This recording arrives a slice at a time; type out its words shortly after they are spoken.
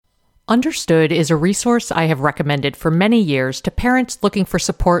Understood is a resource I have recommended for many years to parents looking for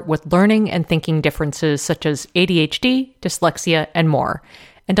support with learning and thinking differences such as ADHD, dyslexia, and more.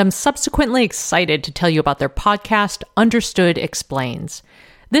 And I'm subsequently excited to tell you about their podcast, Understood Explains.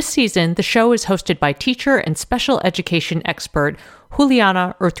 This season, the show is hosted by teacher and special education expert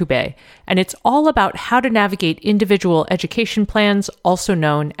Juliana Urtubey, and it's all about how to navigate individual education plans, also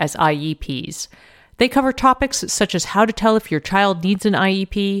known as IEPs. They cover topics such as how to tell if your child needs an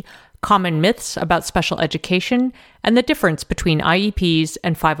IEP, common myths about special education, and the difference between IEPs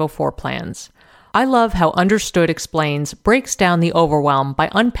and 504 plans. I love how Understood Explains breaks down the overwhelm by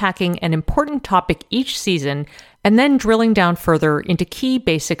unpacking an important topic each season and then drilling down further into key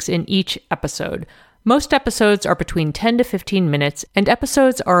basics in each episode. Most episodes are between 10 to 15 minutes, and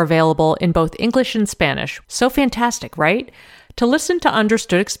episodes are available in both English and Spanish. So fantastic, right? To listen to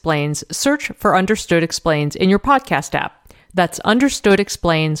Understood Explains, search for Understood Explains in your podcast app. That's Understood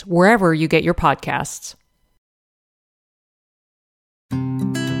Explains wherever you get your podcasts.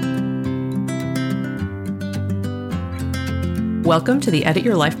 Welcome to the Edit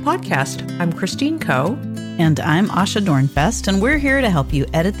Your Life podcast. I'm Christine Coe. And I'm Asha Dornfest, and we're here to help you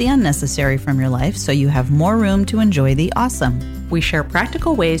edit the unnecessary from your life so you have more room to enjoy the awesome. We share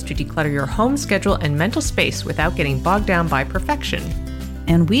practical ways to declutter your home schedule and mental space without getting bogged down by perfection.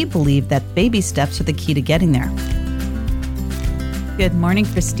 And we believe that baby steps are the key to getting there. Good morning,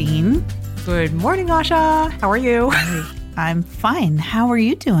 Christine. Good morning, Asha. How are you? I'm fine. How are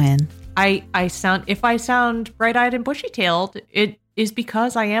you doing? If I sound bright-eyed and bushy-tailed, it is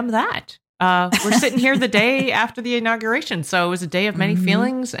because I am that. We're sitting here the day after the inauguration, so it was a day of many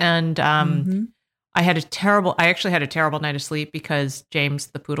feelings, and I actually had a terrible night of sleep because James,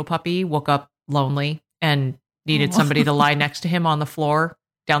 the poodle puppy, woke up lonely and needed somebody to lie next to him on the floor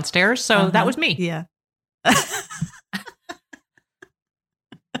downstairs, so that was me. Yeah.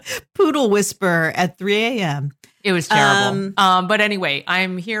 Poodle whisper at 3 a.m. It was terrible. But anyway,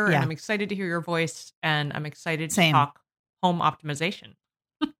 I'm here and I'm excited to hear your voice, and I'm excited to talk home optimization.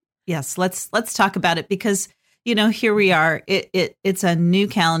 Yes, let's talk about it because, here we are. It's a new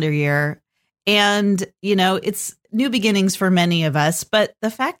calendar year, and, it's new beginnings for many of us. But the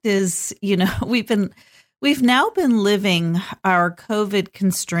fact is, we've now been living our COVID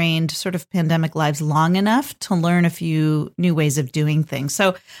constrained sort of pandemic lives long enough to learn a few new ways of doing things.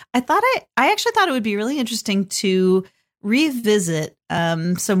 So I actually thought it would be really interesting to revisit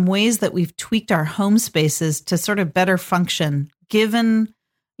some ways that we've tweaked our home spaces to sort of better function given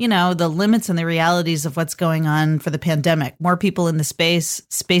the limits and the realities of what's going on for the pandemic, more people in the space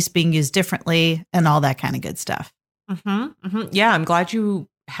being used differently, and all that kind of good stuff. Yeah, I'm glad you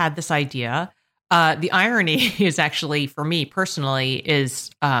had this idea. The irony is actually, for me personally,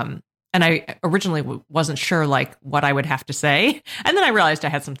 is, and I originally wasn't sure what I would have to say. And then I realized I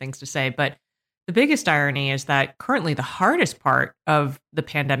had some things to say, but the biggest irony is that currently the hardest part of the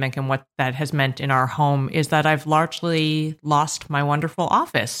pandemic and what that has meant in our home is that I've largely lost my wonderful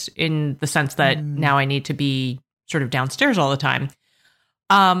office in the sense that now I need to be sort of downstairs all the time.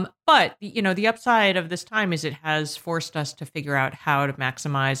 But, the upside of this time is it has forced us to figure out how to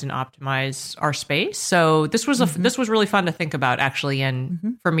maximize and optimize our space. So this was this was really fun to think about, actually,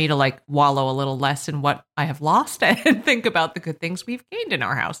 and for me to wallow a little less in what I have lost and think about the good things we've gained in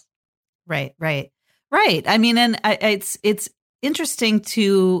our house. Right. I mean, and it's interesting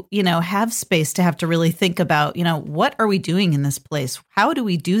to, have space to have to really think about, what are we doing in this place? How do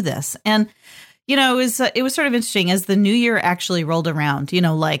we do this? And, it was sort of interesting as the new year actually rolled around,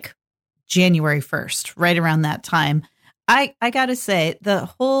 like January 1st, right around that time. I got to say, the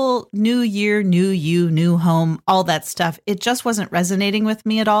whole new year, new you, new home, all that stuff, it just wasn't resonating with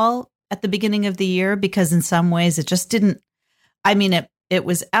me at all at the beginning of the year, because in some ways it just didn't. I mean, it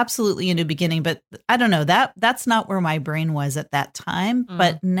was absolutely a new beginning, but I don't know, that's not where my brain was at that time.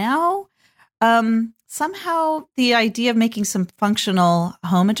 But now, somehow the idea of making some functional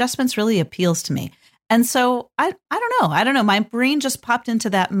home adjustments really appeals to me. And so I don't know. My brain just popped into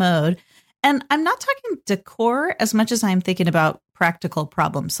that mode. And I'm not talking decor as much as I'm thinking about practical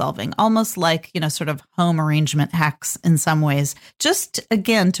problem solving, almost like, sort of home arrangement hacks in some ways, just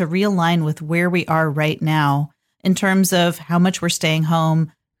again, to realign with where we are right now in terms of how much we're staying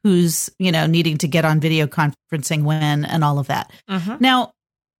home, who's, needing to get on video conferencing when, and all of that. Now,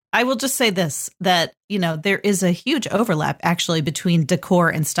 I will just say this, that, there is a huge overlap actually between decor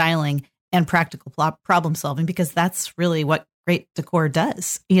and styling and practical problem solving, because that's really what great decor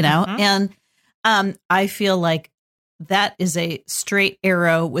does, and I feel like that is a straight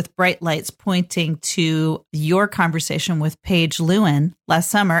arrow with bright lights pointing to your conversation with Paige Lewin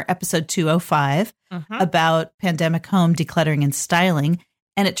last summer, episode 205, about pandemic home decluttering and styling.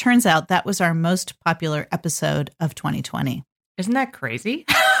 And it turns out that was our most popular episode of 2020. Isn't that crazy?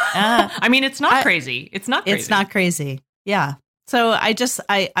 I mean, it's not crazy. It's not crazy. It's not crazy. Yeah. So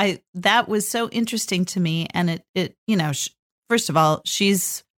that was so interesting to me. And it first of all,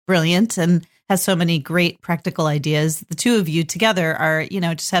 she's brilliant and has so many great practical ideas. The two of you together are,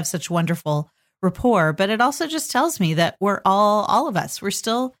 just have such wonderful rapport. But it also just tells me that we're all of us, we're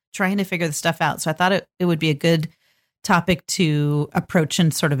still trying to figure the stuff out. So I thought it would be a good topic to approach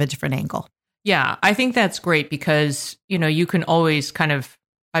in sort of a different angle. Yeah, I think that's great because, you can always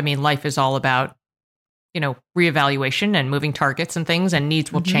life is all about, reevaluation and moving targets and things, and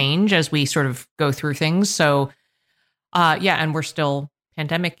needs will change as we sort of go through things. So, and we're still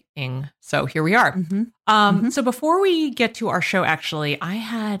pandemic-ing. So here we are. So before we get to our show, actually, I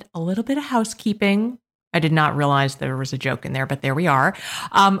had a little bit of housekeeping. I did not realize there was a joke in there, but there we are.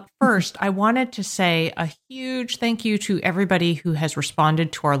 First, I wanted to say a huge thank you to everybody who has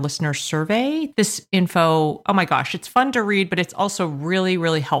responded to our listener survey. This info, oh my gosh, it's fun to read, but it's also really,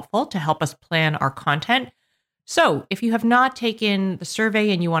 really helpful to help us plan our content. So if you have not taken the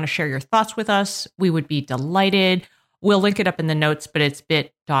survey and you want to share your thoughts with us, we would be delighted. We'll link it up in the notes, but it's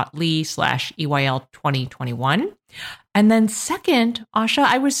bit.ly/EYL2021. And then second, Asha,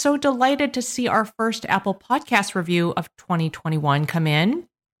 I was so delighted to see our first Apple Podcast review of 2021 come in.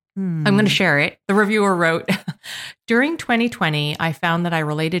 I'm going to share it. The reviewer wrote, during 2020, I found that I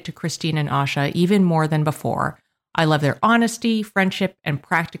related to Christine and Asha even more than before. I love their honesty, friendship, and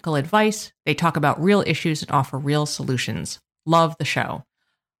practical advice. They talk about real issues and offer real solutions. Love the show.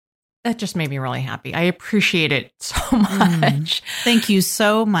 That just made me really happy. I appreciate it so much. Thank you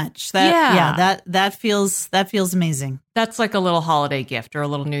so much. That feels amazing. That's like a little holiday gift or a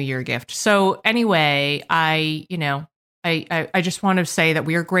little New Year gift. So anyway, I just want to say that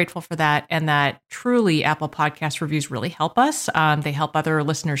we are grateful for that, and that truly Apple Podcast reviews really help us. They help other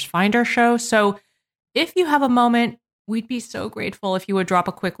listeners find our show. So if you have a moment, we'd be so grateful if you would drop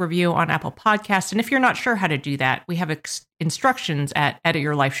a quick review on Apple Podcasts. And if you're not sure how to do that, we have instructions at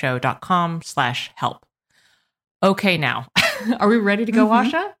edityourlifeshow.com/help. Okay, now, are we ready to go,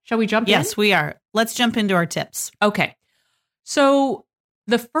 Asha? Shall we jump in? Yes, we are. Let's jump into our tips. Okay. So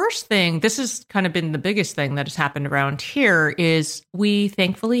the first thing, this has kind of been the biggest thing that has happened around here, is we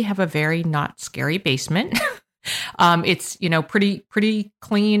thankfully have a very not scary basement. It's, pretty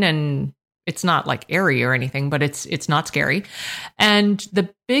clean, and it's not like airy or anything, but it's not scary. And the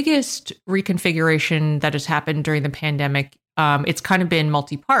biggest reconfiguration that has happened during the pandemic, it's kind of been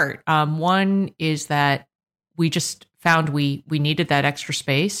multi-part. One is that we just found we needed that extra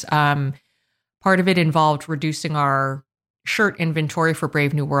space. Part of it involved reducing our shirt inventory for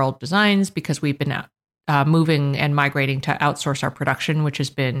Brave New World Designs because we've been moving and migrating to outsource our production, which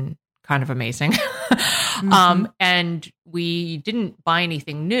has been kind of amazing. And we didn't buy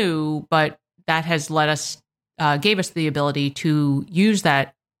anything new, but that has gave us the ability to use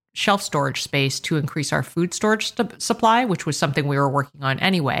that shelf storage space to increase our food storage supply, which was something we were working on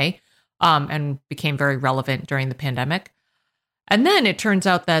anyway, and became very relevant during the pandemic. And then it turns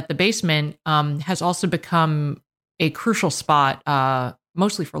out that the basement has also become a crucial spot,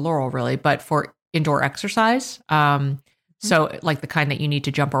 mostly for Laurel, really, but for indoor exercise. So like the kind that you need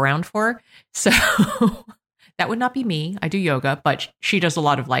to jump around for. So that would not be me. I do yoga, but she does a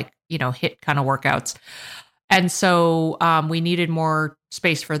lot of HIIT kind of workouts. And so we needed more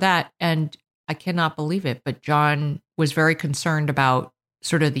space for that. And I cannot believe it, but John was very concerned about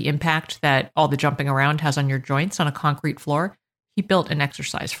sort of the impact that all the jumping around has on your joints on a concrete floor. He built an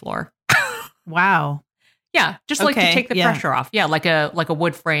exercise floor. Wow. Yeah, just to take the pressure off. Yeah, like a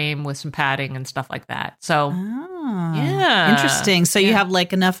wood frame with some padding and stuff like that. So, yeah. Interesting. So you have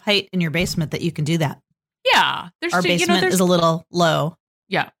like enough height in your basement that you can do that. Yeah. Our basement is a little low.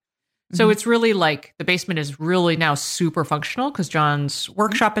 Yeah. So it's really like the basement is really now super functional because John's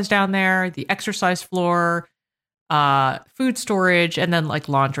workshop is down there, the exercise floor, food storage, and then like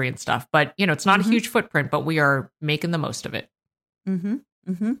laundry and stuff. But, it's not a huge footprint, but we are making the most of it.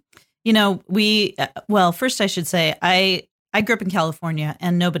 First I should say, I grew up in California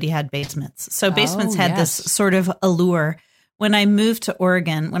and nobody had basements. So basements had this sort of allure. When I moved to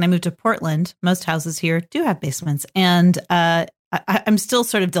Oregon, when I moved to Portland, most houses here do have basements. And I'm still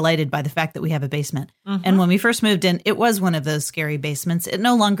sort of delighted by the fact that we have a basement. And when we first moved in, it was one of those scary basements. It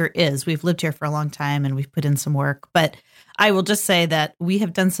no longer is. We've lived here for a long time and we've put in some work. But I will just say that we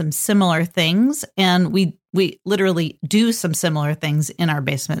have done some similar things, and we literally do some similar things in our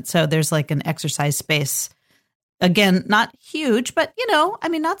basement. So there's like an exercise space. Again, not huge, but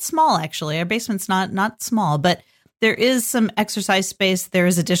not small actually. Our basement's not small, but there is some exercise space. There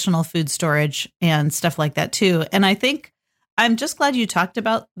is additional food storage and stuff like that too. And I think I'm just glad you talked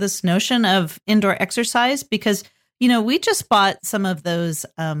about this notion of indoor exercise because, we just bought some of those,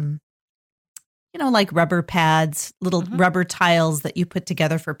 like rubber pads, little rubber tiles that you put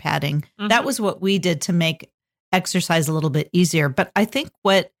together for padding. That was what we did to make exercise a little bit easier. But I think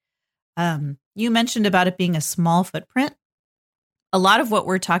what you mentioned about it being a small footprint, a lot of what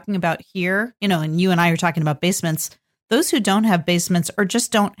we're talking about here, and you and I are talking about basements, those who don't have basements or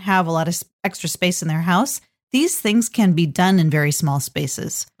just don't have a lot of extra space in their house, these things can be done in very small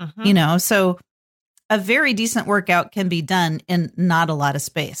spaces, so a very decent workout can be done in not a lot of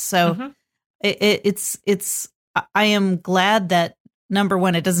space. So I am glad that number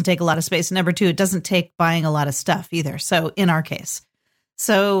one, it doesn't take a lot of space. Number two, it doesn't take buying a lot of stuff either. So in our case,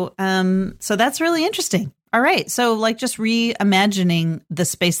 so that's really interesting. All right. So like just reimagining the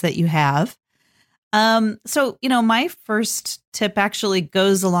space that you have. So, my first tip actually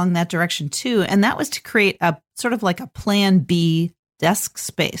goes along that direction too. And that was to create a sort of like a plan B desk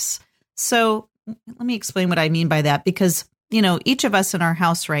space. So let me explain what I mean by that, because, each of us in our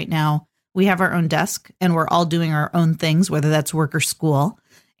house right now, we have our own desk and we're all doing our own things, whether that's work or school.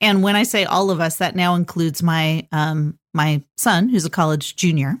 And when I say all of us, that now includes my son, who's a college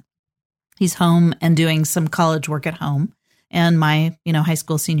junior. He's home and doing some college work at home, and my, high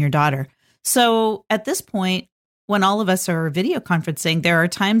school senior daughter. So at this point, when all of us are video conferencing, there are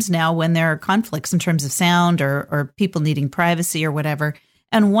times now when there are conflicts in terms of sound or people needing privacy or whatever.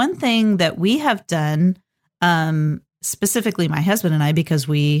 And one thing that we have done, specifically my husband and I, because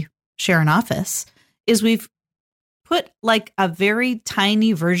we share an office, is we've put like a very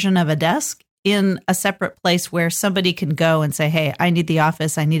tiny version of a desk in a separate place where somebody can go and say, hey, I need the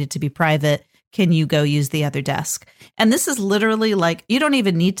office. I need it to be private. Can you go use the other desk? And this is literally like, you don't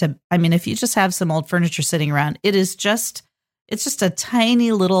even need to, if you just have some old furniture sitting around, it's just a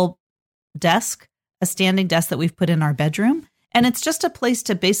tiny little desk, a standing desk that we've put in our bedroom. And it's just a place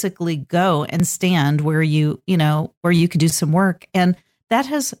to basically go and stand where where you could do some work. And that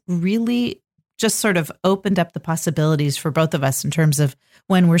has really just sort of opened up the possibilities for both of us in terms of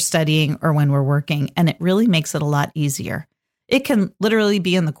when we're studying or when we're working. And it really makes it a lot easier. It can literally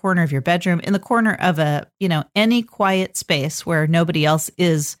be in the corner of your bedroom, in the corner of any quiet space where nobody else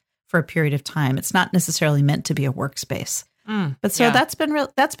is for a period of time. It's not necessarily meant to be a workspace. That's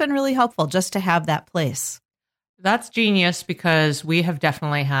been really helpful just to have that place. That's genius, because we have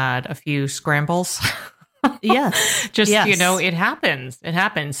definitely had a few scrambles. Yes. It happens. It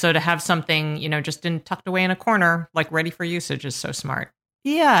happens. So to have something, just tucked away in a corner, like ready for usage, is so smart.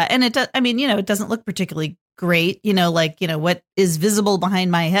 Yeah. And it does, it doesn't look particularly great, what is visible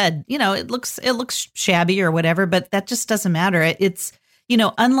behind my head, it looks shabby or whatever, but that just doesn't matter. It's,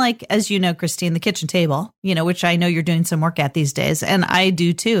 unlike, as Christine, the kitchen table, which I know you're doing some work at these days, and I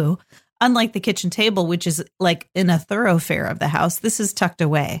do too. Unlike the kitchen table, which is like in a thoroughfare of the house, this is tucked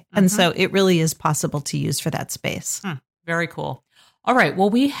away. And so it really is possible to use for that space. Very cool. All right.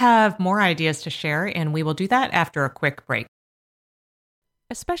 Well, we have more ideas to share, and we will do that after a quick break.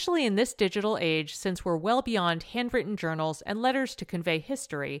 Especially in this digital age, since we're well beyond handwritten journals and letters to convey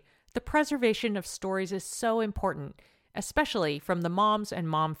history, the preservation of stories is so important, especially from the moms and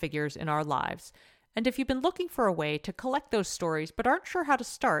mom figures in our lives. And if you've been looking for a way to collect those stories but aren't sure how to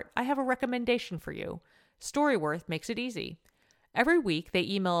start, I have a recommendation for you. Storyworth makes it easy. Every week, they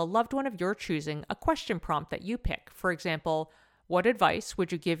email a loved one of your choosing a question prompt that you pick. For example, what advice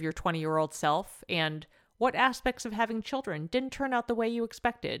would you give your 20-year-old self? And what aspects of having children didn't turn out the way you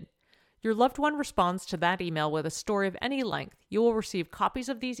expected? Your loved one responds to that email with a story of any length. You will receive copies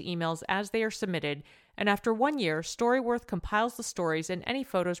of these emails as they are submitted, and after 1 year, Storyworth compiles the stories and any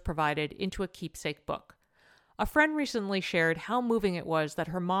photos provided into a keepsake book. A friend recently shared how moving it was that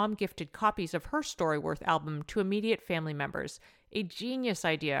her mom gifted copies of her Storyworth album to immediate family members, a genius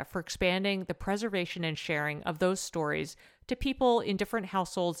idea for expanding the preservation and sharing of those stories to people in different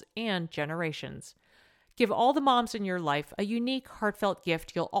households and generations. Give all the moms in your life a unique, heartfelt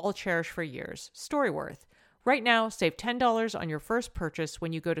gift you'll all cherish for years. Storyworth. Right now, save $10 on your first purchase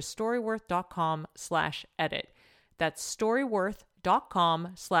when you go to storyworth.com/edit. That's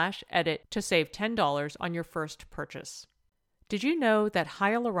storyworth.com/edit to save $10 on your first purchase. Did you know that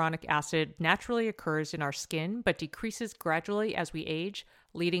hyaluronic acid naturally occurs in our skin but decreases gradually as we age,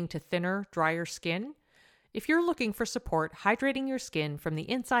 leading to thinner, drier skin? If you're looking for support hydrating your skin from the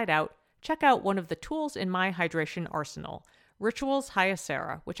inside out, check out one of the tools in my hydration arsenal, Rituals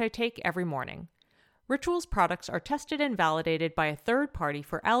Hyacera, which I take every morning. Rituals products are tested and validated by a third party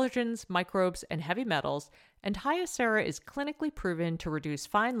for allergens, microbes, and heavy metals, and Hyacera is clinically proven to reduce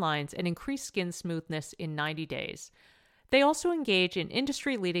fine lines and increase skin smoothness in 90 days. They also engage in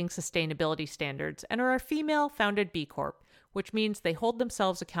industry-leading sustainability standards and are a female-founded B Corp, which means they hold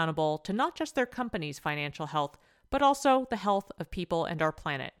themselves accountable to not just their company's financial health, but also the health of people and our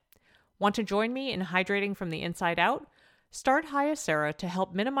planet. Want to join me in hydrating from the inside out? Start Hyacera to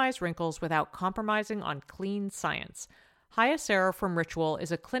help minimize wrinkles without compromising on clean science. Hyacera from Ritual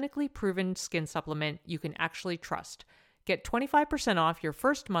is a clinically proven skin supplement you can actually trust. Get 25% off your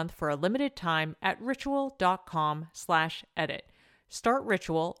first month for a limited time at ritual.com/edit. Start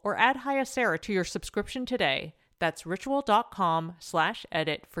Ritual or add Hyacera to your subscription today. That's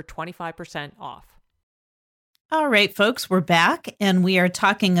ritual.com/edit for 25% off. All right, folks, we're back and we are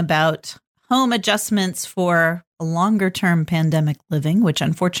talking about home adjustments for longer term pandemic living, which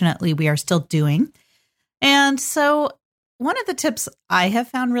unfortunately we are still doing. And so one of the tips I have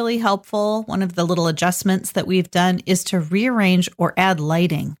found really helpful, one of the little adjustments that we've done, is to rearrange or add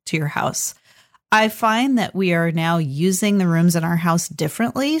lighting to your house. I find that we are now using the rooms in our house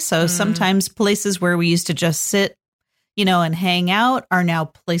differently. So sometimes places where we used to just sit, and hang out are now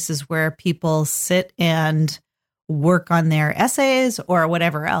places where people sit and work on their essays or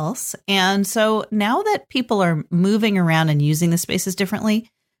whatever else. And so now that people are moving around and using the spaces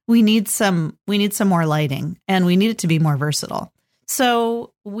differently, we need some more lighting, and we need it to be more versatile.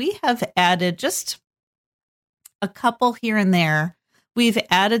 So we have added just a couple here and there. We've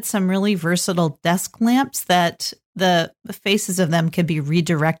added some really versatile desk lamps that the faces of them can be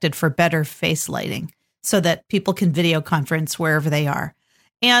redirected for better face lighting so that people can video conference wherever they are.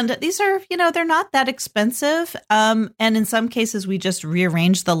 And these are, they're not that expensive. And in some cases, we just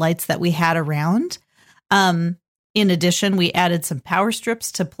rearranged the lights that we had around. In addition, we added some power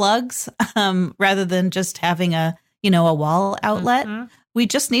strips to plugs rather than just having a wall outlet. Mm-hmm. We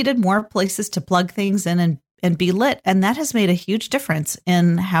just needed more places to plug things in and be lit. And that has made a huge difference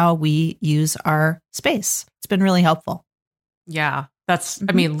in how we use our space. It's been really helpful. Yeah, that's,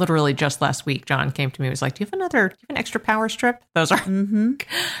 literally just last week, John came to me and was like, do you have an extra power strip? Those are,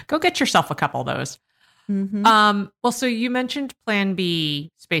 go get yourself a couple of those. Mm-hmm. Well, so you mentioned Plan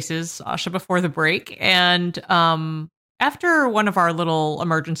B spaces, Asha, before the break. And after one of our little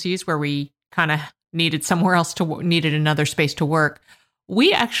emergencies where we kind of needed another space to work,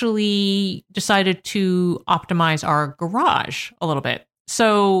 we actually decided to optimize our garage a little bit.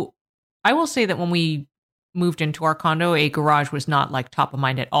 So I will say that when we moved into our condo, a garage was not like top of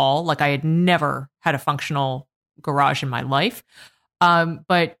mind at all. Like I had never had a functional garage in my life.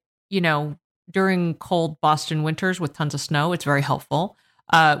 But during cold Boston winters with tons of snow, it's very helpful.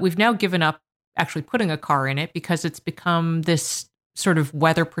 We've now given up actually putting a car in it because it's become this sort of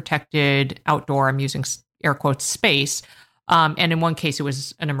weather protected outdoor, I'm using air quotes, space. And in one case, it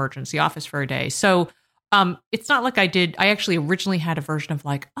was an emergency office for a day. So it's not like I actually originally had a version of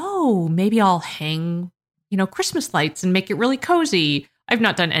like, oh, maybe I'll hang, Christmas lights and make it really cozy. I've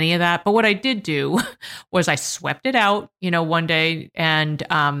not done any of that. But what I did do was I swept it out, one day and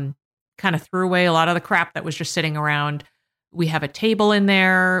kind of threw away a lot of the crap that was just sitting around. We have a table in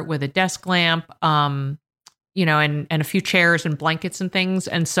there with a desk lamp, and a few chairs and blankets and things.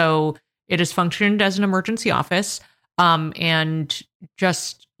 And so it has functioned as an emergency office. And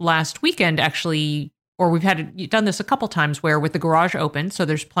just last weekend, actually, or we've done this a couple times where with the garage open, so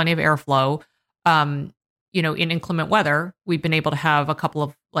there's plenty of airflow, in inclement weather, we've been able to have a couple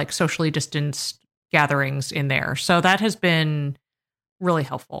of like socially distanced gatherings in there. So that has been really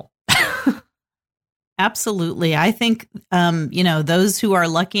helpful. Absolutely. I think, those who are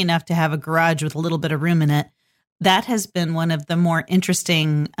lucky enough to have a garage with a little bit of room in it, that has been one of the more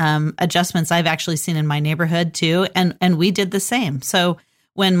interesting adjustments I've actually seen in my neighborhood too. And we did the same. So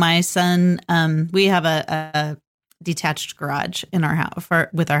when my son, we have a detached garage in our house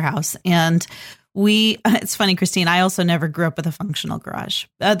with our house. And it's funny, Christine, I also never grew up with a functional garage.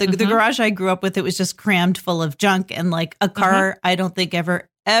 The garage I grew up with, it was just crammed full of junk and like a car I don't think ever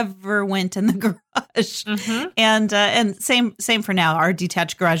went in the garage. And same for now. Our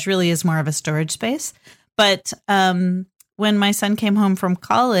detached garage really is more of a storage space. But when my son came home from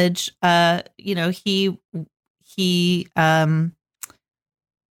college, he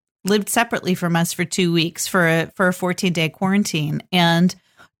lived separately from us for 2 weeks for a 14-day quarantine. And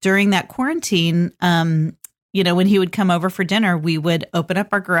during that quarantine, when he would come over for dinner, we would open up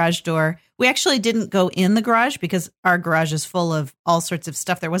our garage door. We actually didn't go in the garage because our garage is full of all sorts of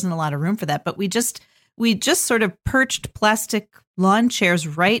stuff. There wasn't a lot of room for that, but we just sort of perched plastic lawn chairs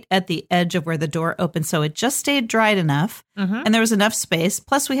right at the edge of where the door opened. So it just stayed dried enough and there was enough space.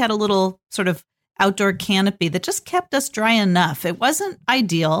 Plus we had a little sort of outdoor canopy that just kept us dry enough. It wasn't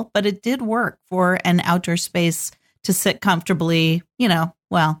ideal, but it did work for an outdoor space to sit comfortably,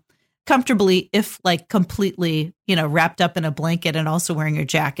 comfortably, if like completely, wrapped up in a blanket and also wearing your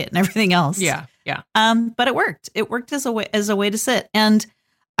jacket and everything else. Yeah. Yeah. But it worked. It worked as a way to sit. And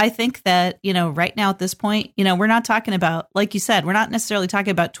I think that, right now at this point, we're not talking about, like you said, we're not necessarily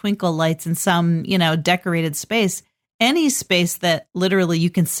talking about twinkle lights in some, decorated space. Any space that literally you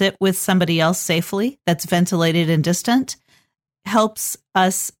can sit with somebody else safely, that's ventilated and distant, helps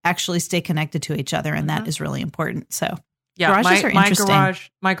us actually stay connected to each other. And that is really important. So yeah, garages are interesting.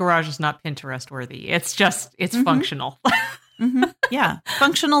 My garage is not Pinterest worthy. It's just, it's functional. Yeah.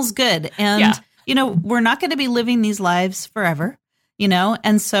 Functional's good. And, we're not going to be living these lives forever,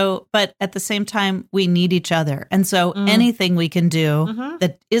 and so, but at the same time, we need each other. And so anything we can do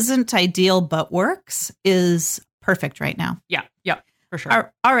that isn't ideal, but works is perfect right now. Yeah. Yeah. For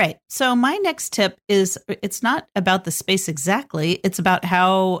sure. All right. So my next tip is, it's not about the space exactly. It's about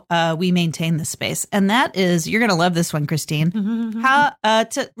how we maintain the space. And that is, you're going to love this one, Christine, how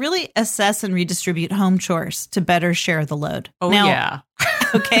to really assess and redistribute home chores to better share the load. Oh, now, yeah.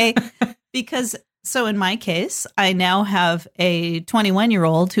 Okay. Because so in my case, I now have a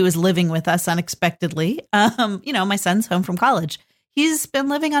 21-year-old who is living with us unexpectedly. My son's home from college. He's been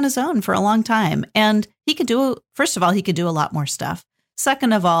living on his own for a long time, and first of all, he could do a lot more stuff.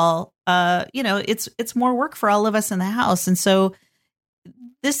 Second of all, it's more work for all of us in the house. And so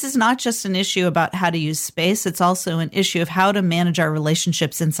this is not just an issue about how to use space. It's also an issue of how to manage our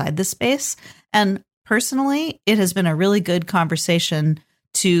relationships inside the space. And personally, it has been a really good conversation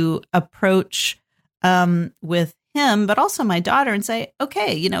to approach with him, but also my daughter, and say,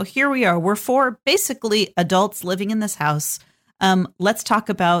 okay, here we are. We're four basically adults living in this house. Let's talk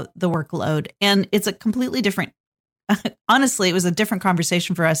about the workload. And it's a completely different, honestly, it was a different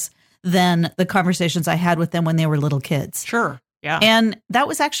conversation for us than the conversations I had with them when they were little kids. Sure. Yeah. And it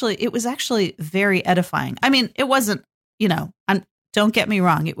was actually very edifying. I mean, it wasn't, don't get me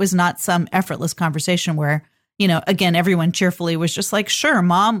wrong. It was not some effortless conversation where, again, everyone cheerfully was just like, sure,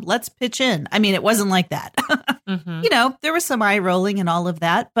 Mom, let's pitch in. I mean, it wasn't like that. There was some eye rolling and all of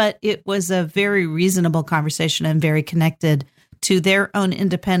that, but it was a very reasonable conversation and very connected to their own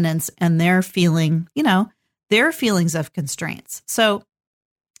independence and their feelings of constraints. So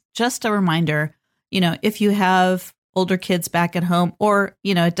just a reminder, if you have older kids back at home, or,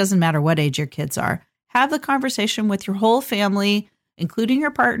 it doesn't matter what age your kids are, have the conversation with your whole family, including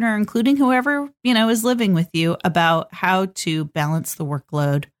your partner, including whoever, is living with you, about how to balance the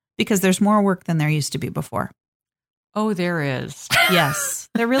workload, because there's more work than there used to be before. Oh, there is. Yes,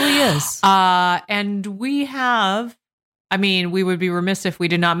 there really is. And we have, we would be remiss if we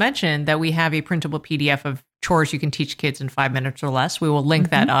did not mention that we have a printable PDF of chores you can teach kids in 5 minutes or less. We will link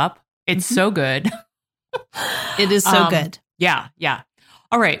that up. It's so good. It is so good. Yeah. Yeah.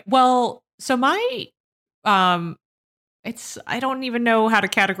 All right. Well, so my, I don't even know how to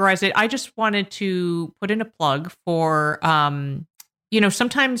categorize it. I just wanted to put in a plug for,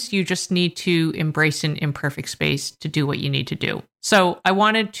 sometimes you just need to embrace an imperfect space to do what you need to do. So I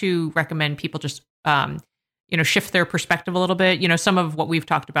wanted to recommend people just, shift their perspective a little bit. Some of what we've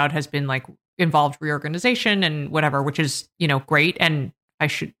talked about has been like involved reorganization and whatever, which is, great. And I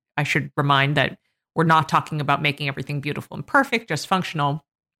should remind that we're not talking about making everything beautiful and perfect, just functional.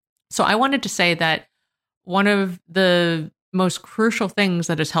 So I wanted to say that one of the most crucial things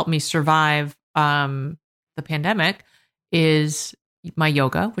that has helped me survive the pandemic is my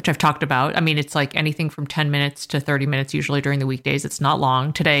yoga, which I've talked about. It's like anything from 10 minutes to 30 minutes, usually during the weekdays. It's not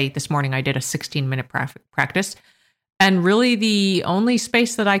long. This morning, I did a 16-minute practice. And really the only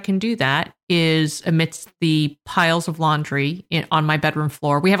space that I can do that is amidst the piles of laundry on my bedroom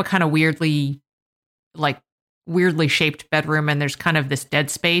floor. We have a kind of weirdly shaped bedroom, and there's kind of this dead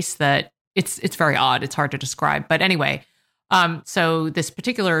space that it's very odd. It's hard to describe. But anyway, so this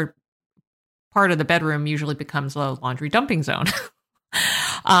particular part of the bedroom usually becomes a laundry dumping zone.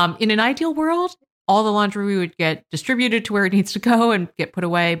 In an ideal world, all the laundry would get distributed to where it needs to go and get put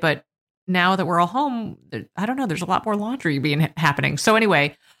away. But now that we're all home, I don't know, there's a lot more laundry happening. So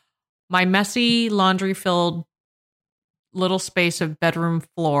anyway, my messy laundry-filled little space of bedroom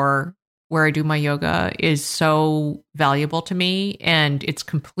floor where I do my yoga is so valuable to me, and it's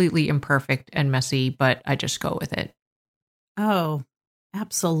completely imperfect and messy, but I just go with it. Oh,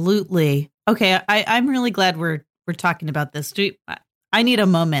 absolutely. Okay, I'm really glad we're talking about this. I need a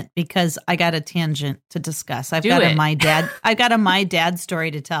moment because I got a tangent to discuss. I've got a my dad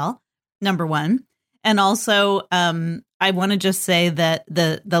story to tell. Number one, and also I want to just say that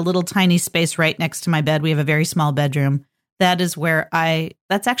the little tiny space right next to my bed, we have a very small bedroom. That is where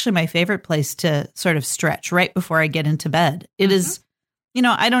that's actually my favorite place to sort of stretch right before I get into bed. It is,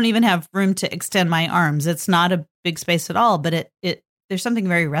 I don't even have room to extend my arms. It's not a big space at all, but there's something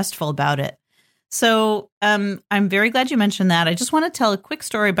very restful about it. So I'm very glad you mentioned that. I just want to tell a quick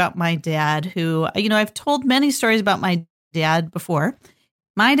story about my dad who, I've told many stories about my dad before.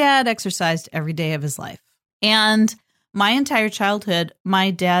 My dad exercised every day of his life. And my entire childhood,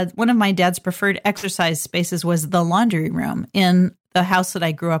 one of my dad's preferred exercise spaces was the laundry room in the house that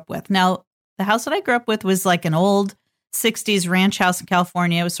I grew up with. Now, the house that I grew up with was like an old 60s ranch house in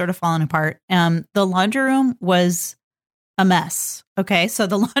California. It was sort of falling apart. The laundry room was a mess. Okay. So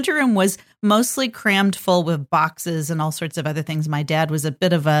the laundry room was mostly crammed full with boxes and all sorts of other things. My dad was a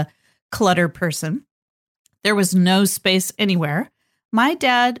bit of a clutter person. There was no space anywhere. My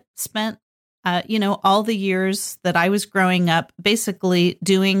dad spent, all the years that I was growing up, basically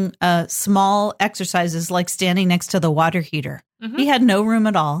doing small exercises like standing next to the water heater. Mm-hmm. He had no room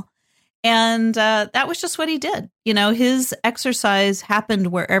at all. And that was just what he did. His exercise happened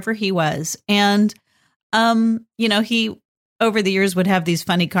wherever he was. And, he over the years would have these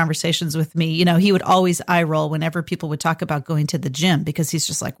funny conversations with me. He would always eye roll whenever people would talk about going to the gym, because he's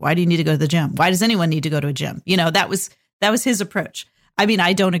just like, why do you need to go to the gym? Why does anyone need to go to a gym? That was his approach. I mean,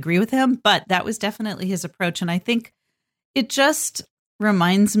 I don't agree with him, but that was definitely his approach. And I think it just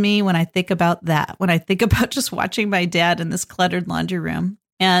reminds me when I think about that, when I think about just watching my dad in this cluttered laundry room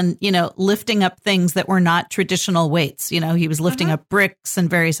and, lifting up things that were not traditional weights. He was lifting up bricks and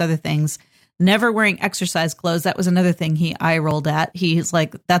various other things. Never wearing exercise clothes. That was another thing he eye rolled at. He's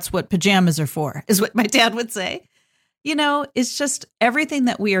like, that's what pajamas are for, is what my dad would say. It's just everything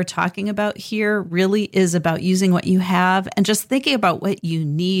that we are talking about here really is about using what you have and just thinking about what you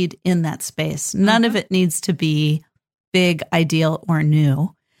need in that space. None of it needs to be big, ideal, or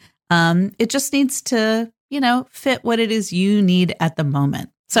new. It just needs to, fit what it is you need at the moment.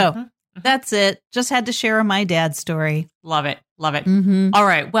 So that's it. Just had to share my dad's story. Love it. Love it. Mm-hmm. All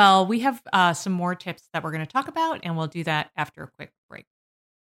right. Well, we have some more tips that we're going to talk about, and we'll do that after a quick break.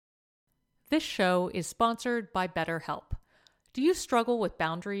 This show is sponsored by BetterHelp. Do you struggle with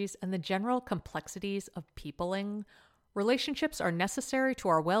boundaries and the general complexities of peopling? Relationships are necessary to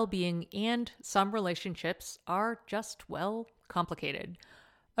our well-being, and some relationships are just, complicated.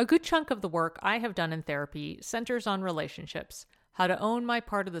 A good chunk of the work I have done in therapy centers on relationships, how to own my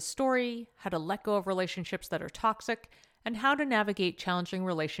part of the story, how to let go of relationships that are toxic, and how to navigate challenging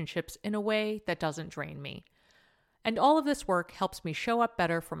relationships in a way that doesn't drain me. And all of this work helps me show up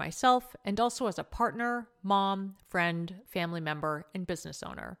better for myself and also as a partner, mom, friend, family member, and business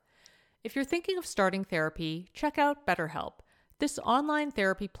owner. If you're thinking of starting therapy, check out BetterHelp. This online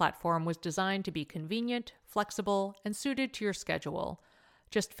therapy platform was designed to be convenient, flexible, and suited to your schedule.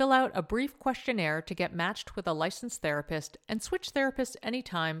 Just fill out a brief questionnaire to get matched with a licensed therapist and switch therapists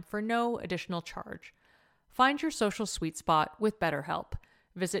anytime for no additional charge. Find your social sweet spot with BetterHelp.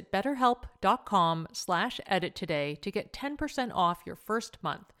 Visit betterhelp.com/edit today to get 10% off your first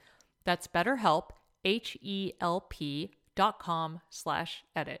month. That's BetterHelp,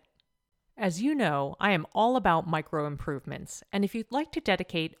 HELP.com/edit. As you know, I am all about micro improvements, and if you'd like to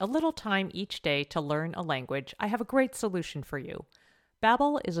dedicate a little time each day to learn a language, I have a great solution for you.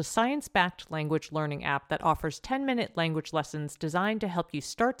 Babbel is a science-backed language learning app that offers 10-minute language lessons designed to help you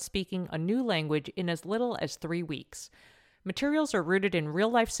start speaking a new language in as little as 3 weeks. Materials are rooted in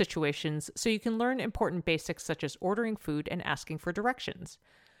real-life situations, so you can learn important basics such as ordering food and asking for directions.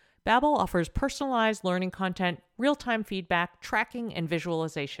 Babbel offers personalized learning content, real-time feedback, tracking, and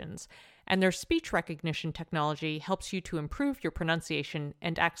visualizations, and their speech recognition technology helps you to improve your pronunciation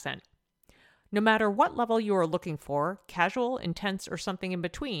and accent. No matter what level you are looking for, casual, intense, or something in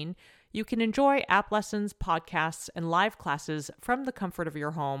between, you can enjoy app lessons, podcasts, and live classes from the comfort of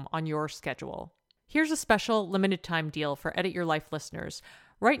your home on your schedule. Here's a special limited time deal for Edit Your Life listeners.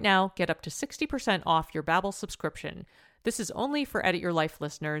 Right now, get up to 60% off your Babbel subscription. This is only for Edit Your Life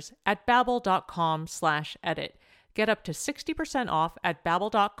listeners at babbel.com/edit. Get up to 60% off at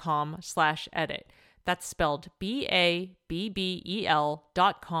babbel.com/edit. That's spelled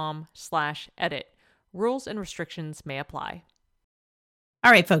BABBEL.com/edit. Rules and restrictions may apply.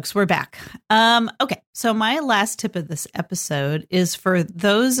 All right, folks, we're back. Okay, so my last tip of this episode is for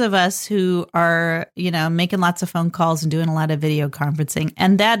those of us who are, making lots of phone calls and doing a lot of video conferencing,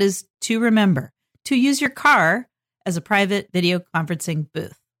 and that is to remember to use your car as a private video conferencing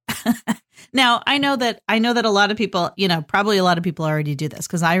booth. Now, I know that a lot of people, probably a lot of people already do this,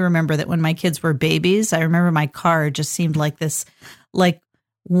 because I remember that when my kids were babies, I remember my car just seemed like this,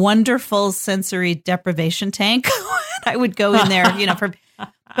 wonderful sensory deprivation tank. I would go in there,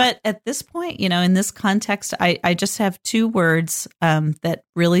 but at this point, in this context, I just have 2 words that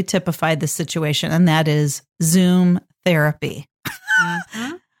really typify the situation, and that is Zoom therapy.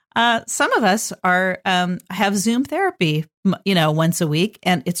 Mm-hmm. Some of us are have Zoom therapy, once a week,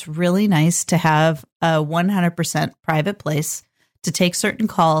 and it's really nice to have a 100% private place to take certain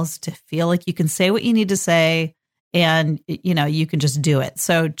calls, to feel like you can say what you need to say, and you can just do it.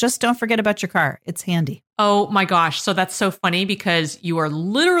 So just don't forget about your car. It's handy. Oh my gosh. So that's so funny because you are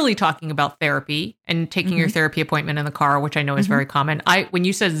literally talking about therapy and taking your therapy appointment in the car, which I know is very common. When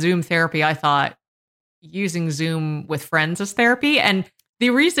you said Zoom therapy, I thought using Zoom with friends as therapy. And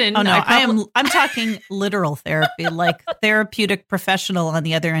the reason I'm talking literal therapy, like therapeutic professional on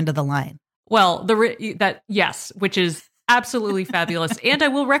the other end of the line. Well, yes, which is absolutely fabulous. And I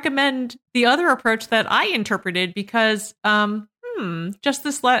will recommend the other approach that I interpreted because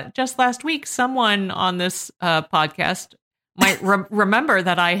just last week, someone on this podcast might remember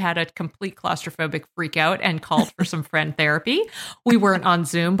that I had a complete claustrophobic freak out and called for some friend therapy. We weren't on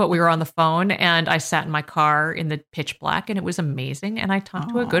Zoom, but we were on the phone, and I sat in my car in the pitch black, and it was amazing. And I talked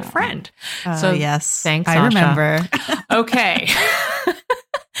to a good friend. So yes, thanks, I Sasha. remember. Okay.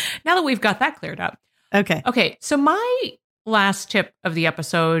 Now that we've got that cleared up. Okay. So my last tip of the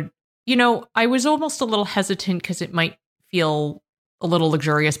episode, I was almost a little hesitant because it might feel a little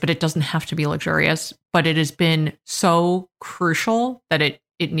luxurious, but it doesn't have to be luxurious. But it has been so crucial that it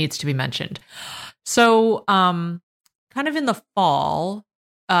needs to be mentioned. So kind of in the fall,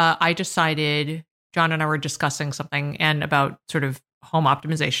 I decided, John and I were discussing something and about sort of home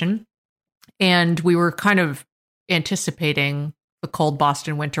optimization. And we were kind of anticipating the cold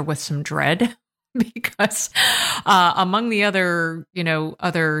Boston winter with some dread. Because among the other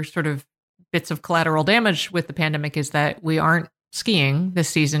sort of bits of collateral damage with the pandemic is that we aren't skiing this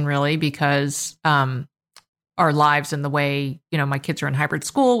season really because our lives and the way, my kids are in hybrid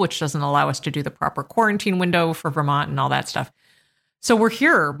school, which doesn't allow us to do the proper quarantine window for Vermont and all that stuff. So we're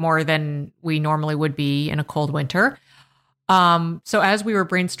here more than we normally would be in a cold winter. So as we were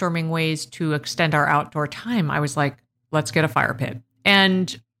brainstorming ways to extend our outdoor time, I was like, let's get a fire pit.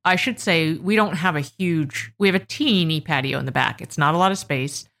 And I should say we have a teeny patio in the back. It's not a lot of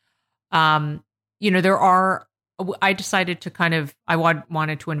space. I decided to I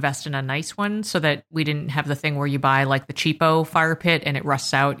wanted to invest in a nice one so that we didn't have the thing where you buy like the cheapo fire pit and it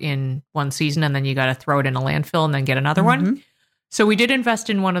rusts out in one season and then you got to throw it in a landfill and then get another one. So we did invest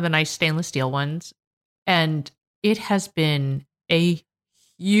in one of the nice stainless steel ones, and it has been a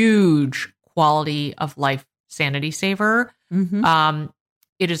huge quality of life sanity saver.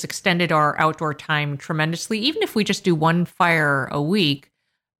 It has extended our outdoor time tremendously, even if we just do one fire a week.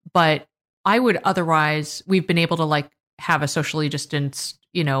 But I would otherwise, we've been able to have a socially distanced,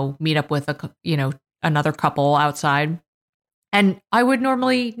 meet up with another couple outside. And I would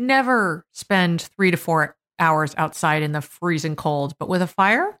normally never spend 3 to 4 hours outside in the freezing cold. But with a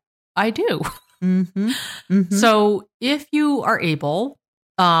fire, I do. So if you are able,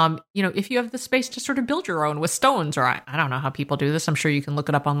 if you have the space to sort of build your own with stones, or I don't know how people do this. I'm sure you can look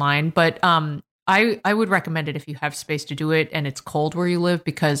it up online, but I would recommend it if you have space to do it and it's cold where you live,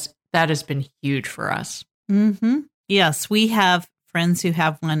 because that has been huge for us. Yes, we have friends who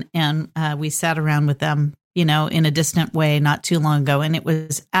have one, and we sat around with them, in a distant way not too long ago, and it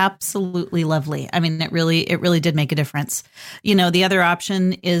was absolutely lovely. I mean, it really did make a difference. The other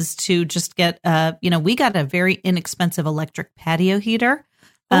option is to just get, we got a very inexpensive electric patio heater.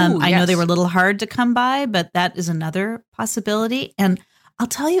 I know they were a little hard to come by, but that is another possibility. And I'll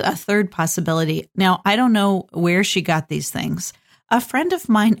tell you a third possibility. Now, I don't know where she got these things. A friend of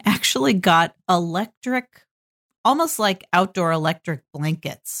mine actually got electric, almost like outdoor electric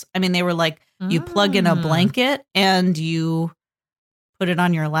blankets. I mean, they were like, you plug in a blanket and you put it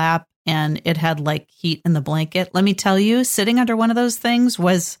on your lap and it had like heat in the blanket. Let me tell you, sitting under one of those things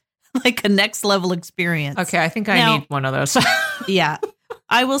was like a next level experience. Okay, I think I need one of those. Yeah.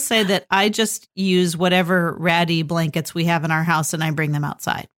 I will say that I just use whatever ratty blankets we have in our house and I bring them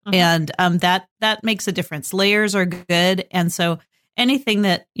outside. And that makes a difference. Layers are good. And so anything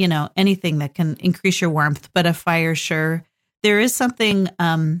that can increase your warmth, but a fire, sure. There is something,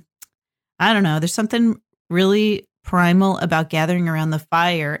 I don't know, there's something really primal about gathering around the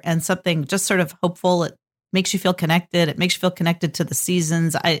fire and something just sort of hopeful. It makes you feel connected. It makes you feel connected to the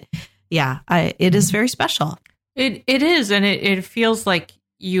seasons. It is very special. It is. And it feels like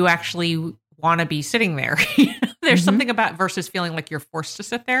you actually want to be sitting there. There's something about versus feeling like you're forced to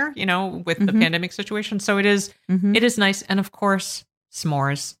sit there, with the pandemic situation. So it is nice. And of course,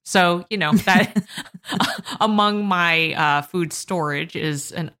 s'mores. So, that among my food storage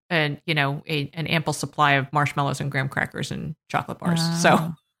is an ample supply of marshmallows and graham crackers and chocolate bars.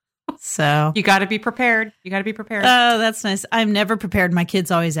 So So you got to be prepared. Oh, that's nice. I'm never prepared. My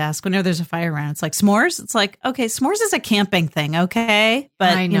kids always ask whenever there's a fire around. It's like s'mores. It's like, okay, s'mores is a camping thing. Okay.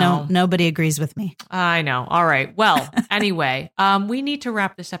 But nobody agrees with me. I know. All right. Well, anyway, we need to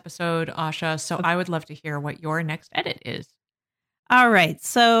wrap this episode, Asha. So I would love to hear what your next edit is. All right.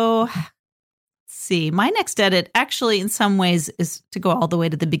 So let's see. My next edit actually in some ways is to go all the way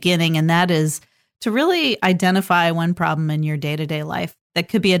to the beginning. And that is to really identify one problem in your day-to-day life that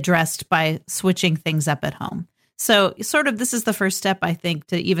could be addressed by switching things up at home. So sort of this is the first step, I think,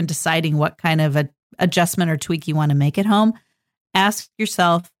 to even deciding what kind of a adjustment or tweak you want to make at home. Ask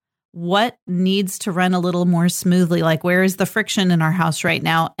yourself, what needs to run a little more smoothly? Like, where is the friction in our house right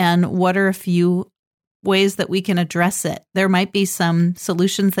now? And what are a few ways that we can address it? There might be some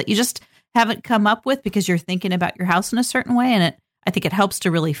solutions that you just haven't come up with because you're thinking about your house in a certain way. And I think it helps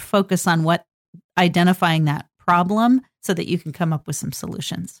to really focus on identifying that problem so that you can come up with some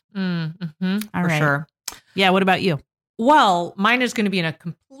solutions. Mm-hmm, All for right. sure. Yeah. What about you? Well, mine is going to be in a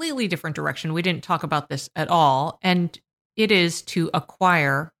completely different direction. We didn't talk about this at all. And it is to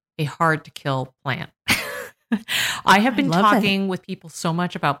acquire a hard-to-kill plant. I have been talking with people so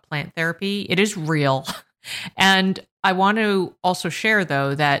much about plant therapy. It is real. And I want to also share,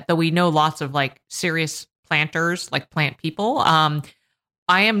 though, that though we know lots of like serious planters, like plant people,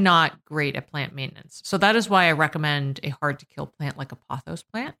 I am not great at plant maintenance. So that is why I recommend a hard to kill plant like a pothos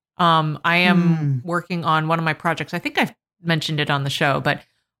plant. I am working on one of my projects. I think I've mentioned it on the show, but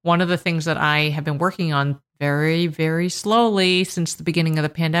one of the things that I have been working on very, very slowly since the beginning of the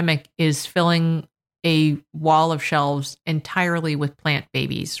pandemic is filling a wall of shelves entirely with plant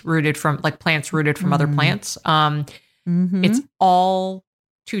babies plants rooted from other plants. It's all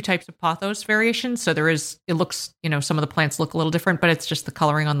 2 types of pothos variations. So it looks, some of the plants look a little different, but it's just the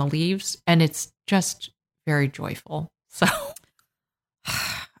coloring on the leaves and it's just very joyful. So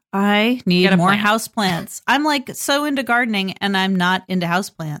I need more house plants. I'm like so into gardening and I'm not into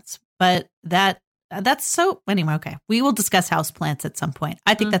house plants, but that's so anyway. Okay. We will discuss house plants at some point.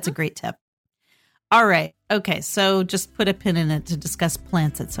 I think that's a great tip. All right. Okay. So just put a pin in it to discuss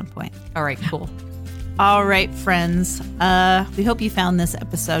plants at some point. All right, cool. All right, friends. We hope you found this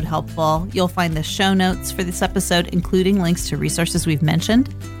episode helpful. You'll find the show notes for this episode, including links to resources we've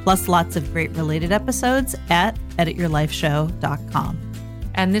mentioned, plus lots of great related episodes at edityourlifeshow.com.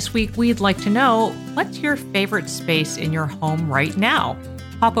 And this week, we'd like to know, what's your favorite space in your home right now?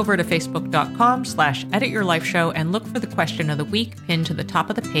 Hop over to facebook.com/edityourlifeshow and look for the question of the week pinned to the top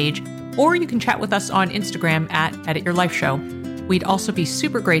of the page, or you can chat with us on Instagram at edityourlifeshow. We'd also be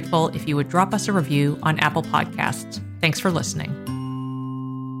super grateful if you would drop us a review on Apple Podcasts. Thanks for listening.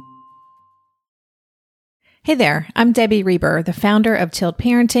 Hey there, I'm Debbie Reber, the founder of Tilt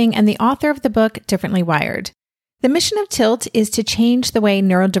Parenting and the author of the book Differently Wired. The mission of Tilt is to change the way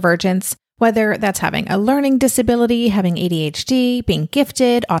neurodivergence, whether that's having a learning disability, having ADHD, being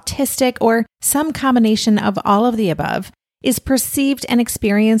gifted, autistic, or some combination of all of the above, is perceived and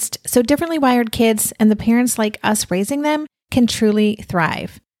experienced so differently wired kids and the parents like us raising them can truly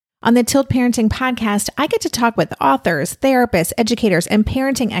thrive. On the Tilt Parenting podcast, I get to talk with authors, therapists, educators, and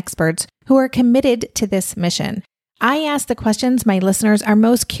parenting experts who are committed to this mission. I ask the questions my listeners are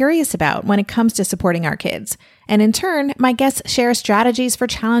most curious about when it comes to supporting our kids. And in turn, my guests share strategies for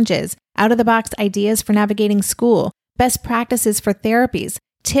challenges, out-of-the-box ideas for navigating school, best practices for therapies,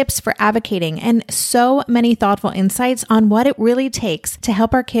 tips for advocating, and so many thoughtful insights on what it really takes to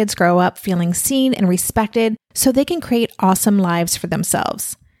help our kids grow up feeling seen and respected so they can create awesome lives for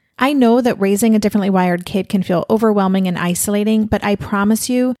themselves. I know that raising a differently wired kid can feel overwhelming and isolating, but I promise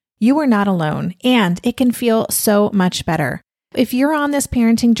you, you are not alone, and it can feel so much better. If you're on this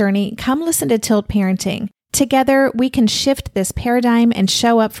parenting journey, come listen to Tilt Parenting. Together, we can shift this paradigm and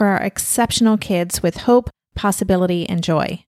show up for our exceptional kids with hope, possibility, and joy.